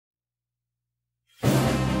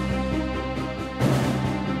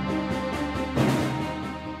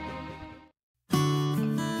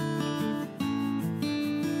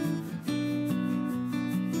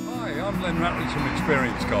Glenn Rutley from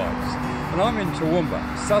Experienced Guides, and I'm in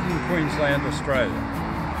Toowoomba, southern Queensland, Australia.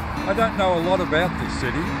 I don't know a lot about this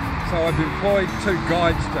city, so I've employed two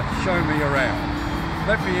guides to show me around.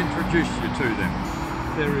 Let me introduce you to them.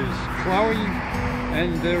 There is Chloe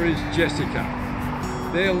and there is Jessica.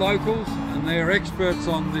 They're locals and they're experts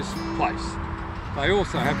on this place. They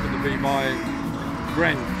also happen to be my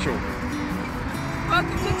grandchildren.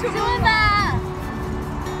 Welcome to Toowoomba!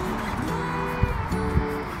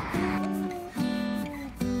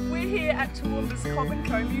 At Toowoomba's Cobb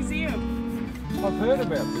Co Museum. I've heard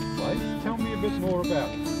about this place. Tell me a bit more about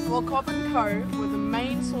it. Well, Cobb Co were the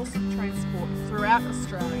main source of transport throughout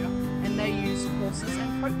Australia, and they used horses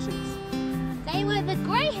and coaches. They were the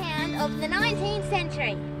greyhound of the 19th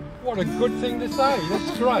century. What a good thing to say.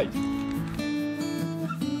 That's great.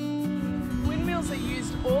 Windmills are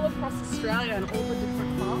used all across Australia and all the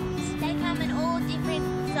different farms. They come in all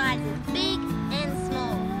different sizes, big and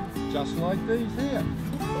small. Just like these here.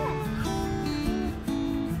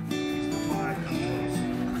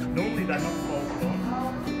 Normally they're not bolted on,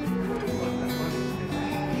 like that one,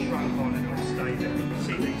 it's shrunk on and it'll stay there. You can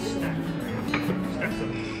see these stacks of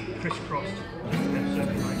crisscrossed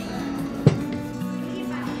circulation.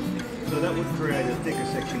 So that would create a thicker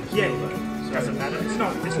section. Yeah, so doesn't matter. It's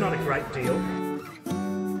not a great deal. Now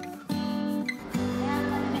I'm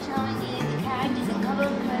going to be showing you the characters at Cobb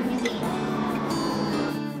Co Museum.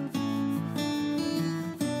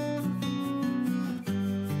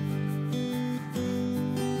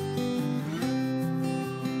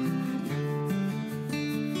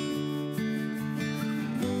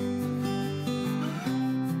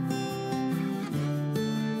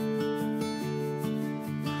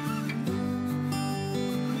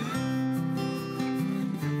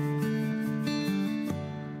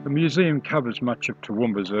 The museum covers much of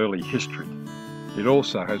Toowoomba's early history. It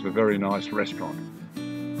also has a very nice restaurant.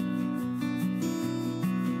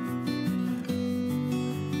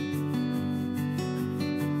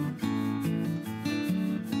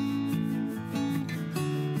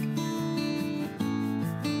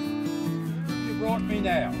 You brought me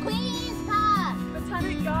now. Queen's Park!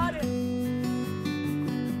 Botanic Garden.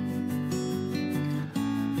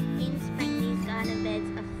 In spring, these garden beds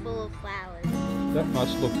are full of flowers. That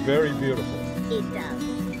must look very beautiful. It does.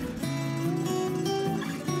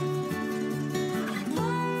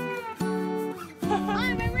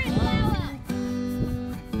 I'm a red flower!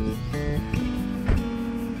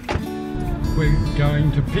 We're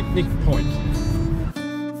going to Picnic Point.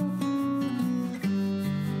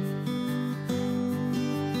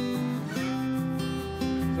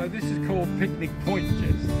 So this is called Picnic Point,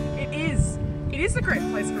 Jess. It is. It is a great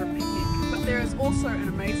place for a picnic. But there is also an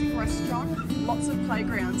amazing restaurant, lots of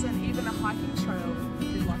playgrounds, and even a hiking trail if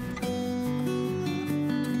you'd like to.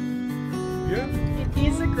 Yeah? It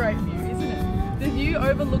is a great view, isn't it? The view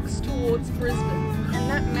overlooks towards Brisbane, and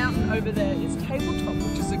that mountain over there is Tabletop,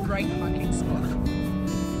 which is a great hiking spot.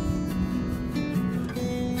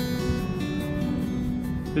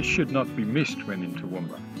 This should not be missed when in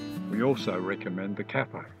Toowoomba. We also recommend the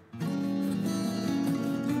cafe.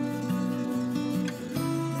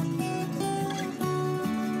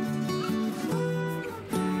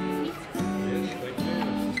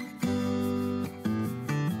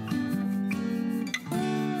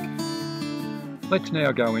 Let's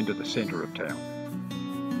now go into the centre of town.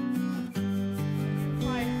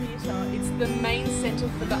 Hi, Theatre. It's the main centre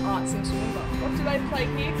for the arts in Toowoomba. What do they play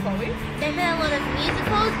here, Chloe? They play a lot of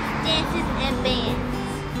musicals, dances and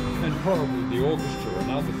bands. And probably the orchestra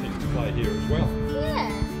and other things play here as well.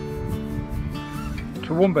 Yeah.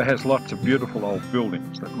 Toowoomba has lots of beautiful old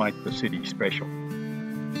buildings that make the city special.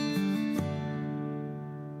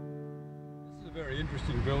 This is a very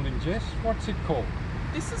interesting building, Jess. What's it called?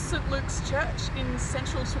 This is St Luke's Church in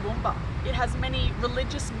central Toowoomba. It has many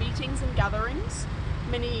religious meetings and gatherings,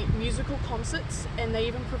 many musical concerts, and they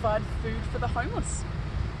even provide food for the homeless.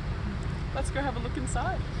 Let's go have a look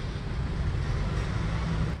inside.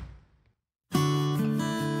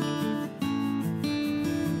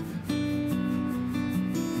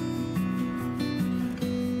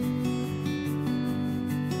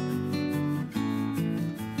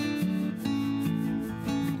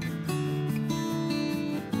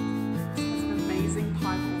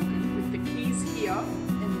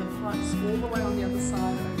 And the pipes all the way on the other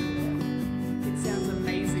side over there. It sounds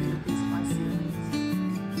amazing with these high ceilings.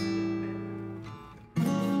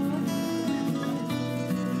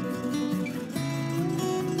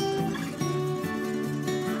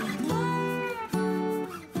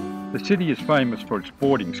 The city is famous for its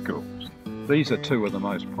boarding schools. These are two of the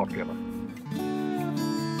most popular.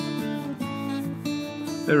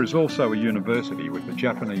 There is also a university with a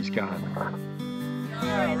Japanese garden.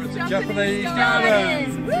 Oh, it's a Japanese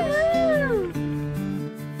garden! Woo!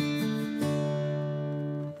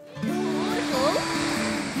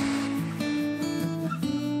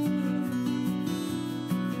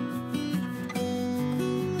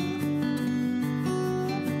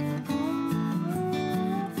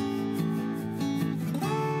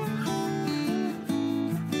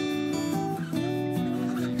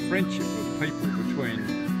 Friendship of people between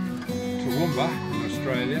Toowoomba in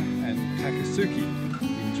Australia and Takasuki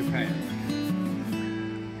in Japan.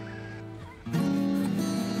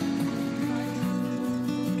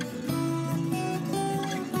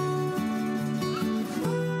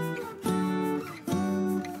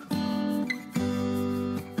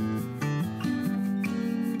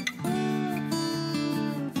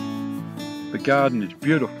 The garden is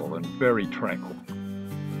beautiful and very tranquil.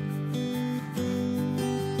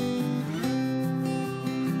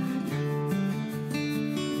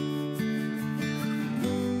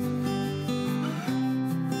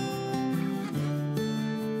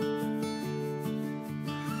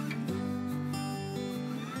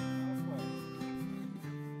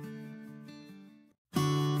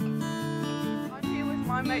 I'm here with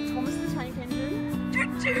my mate Thomas the Tank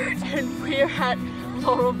Engine, and we're at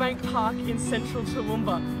Laurel Bank Park in central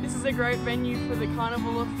Toowoomba. This is a great venue for the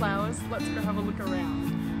Carnival of Flowers. Let's go have a look around.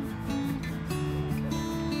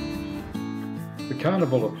 The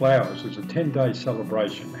Carnival of Flowers is a 10-day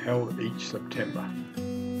celebration held each September.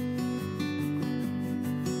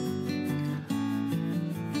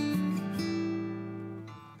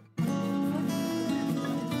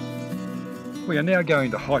 We are now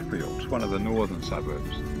going to Highfields, one of the northern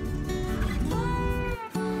suburbs.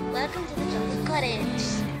 Welcome to the Chocolate Cottage.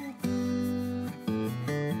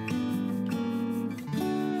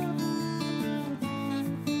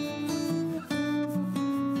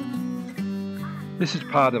 This is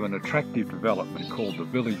part of an attractive development called the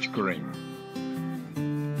Village Green.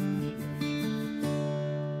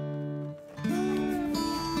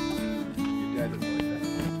 Your dad would like that.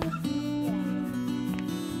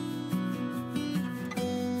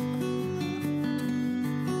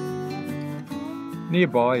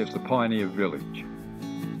 Nearby is the Pioneer Village.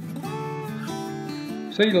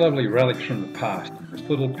 See lovely relics from the past in this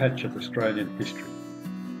little patch of Australian history.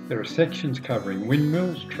 There are sections covering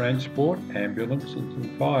windmills, transport, ambulances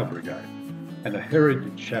and fire brigade, and a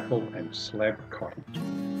heritage chapel and slab cottage.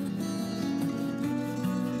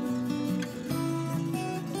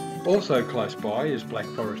 Also close by is Black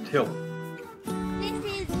Forest Hill. This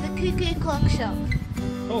is the Cuckoo Clock Shop.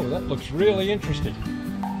 Oh, that looks really interesting.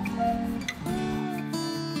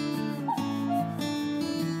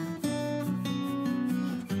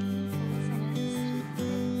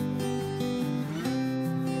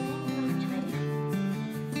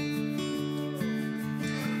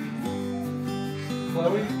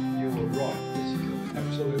 Chloe, you were right. This is an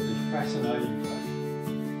absolutely fascinating place.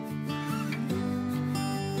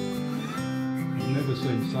 I've never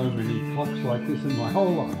seen so many clocks like this in my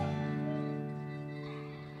whole life.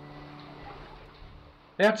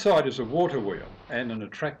 Outside is a water wheel and an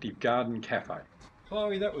attractive garden cafe.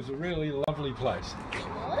 Chloe, that was a really lovely place.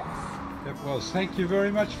 What? It was. Thank you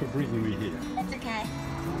very much for bringing me here. That's okay.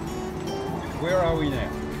 Where are we now?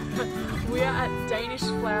 We are at Danish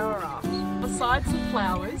Flower Art. Besides the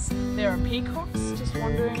flowers, there are peacocks just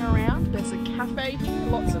wandering around. There's a cafe here,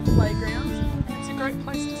 lots of playgrounds. It's a great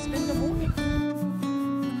place to spend the morning.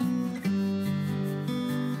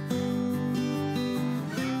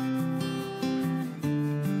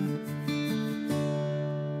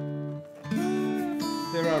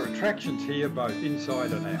 There are attractions here both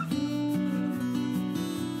inside and out.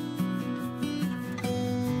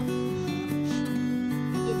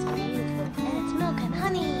 It's beautiful and it's milk and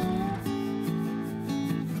honey.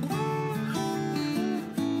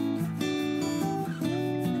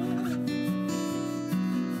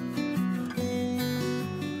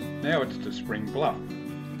 Now it's to Spring Bluff.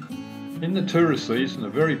 In the tourist season, a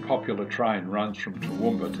very popular train runs from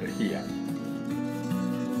Toowoomba to here.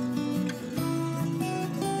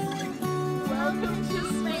 Welcome to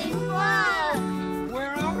Spring Bluff.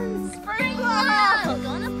 Where are we? Spring Bluff. Go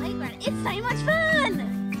on a playground. It's so much fun.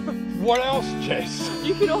 What else, Jess?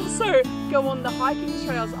 You can also go on the hiking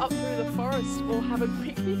trails up through the forest or have a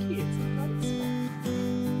picnic here. It's a great spot.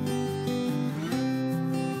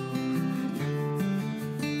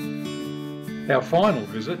 Our final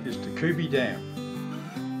visit is to Cobb Dam.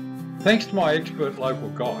 Thanks to my expert local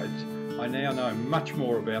guides, I now know much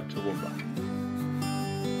more about Toowoomba.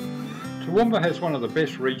 Toowoomba has one of the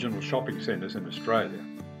best regional shopping centres in Australia,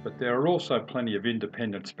 but there are also plenty of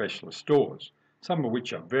independent specialist stores, some of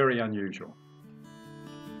which are very unusual.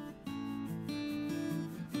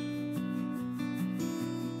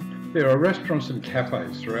 There are restaurants and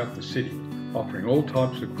cafes throughout the city, offering all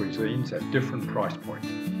types of cuisines at different price points.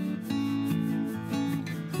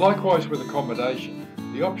 Likewise with accommodation,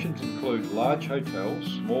 the options include large hotels,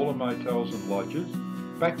 smaller motels and lodges,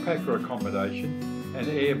 backpacker accommodation and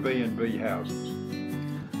Airbnb houses.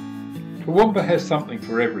 Toowoomba has something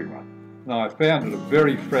for everyone, and I found it a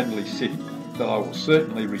very friendly city that I will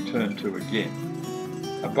certainly return to again.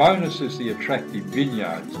 A bonus is the attractive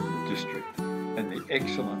vineyards in the district and the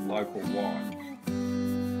excellent local wine.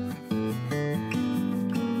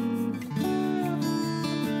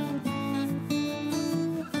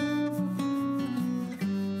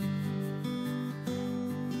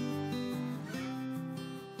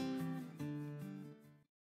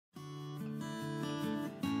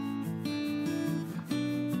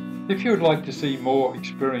 If you would like to see more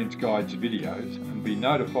Experience Guides videos and be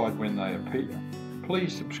notified when they appear,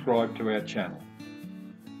 please subscribe to our channel.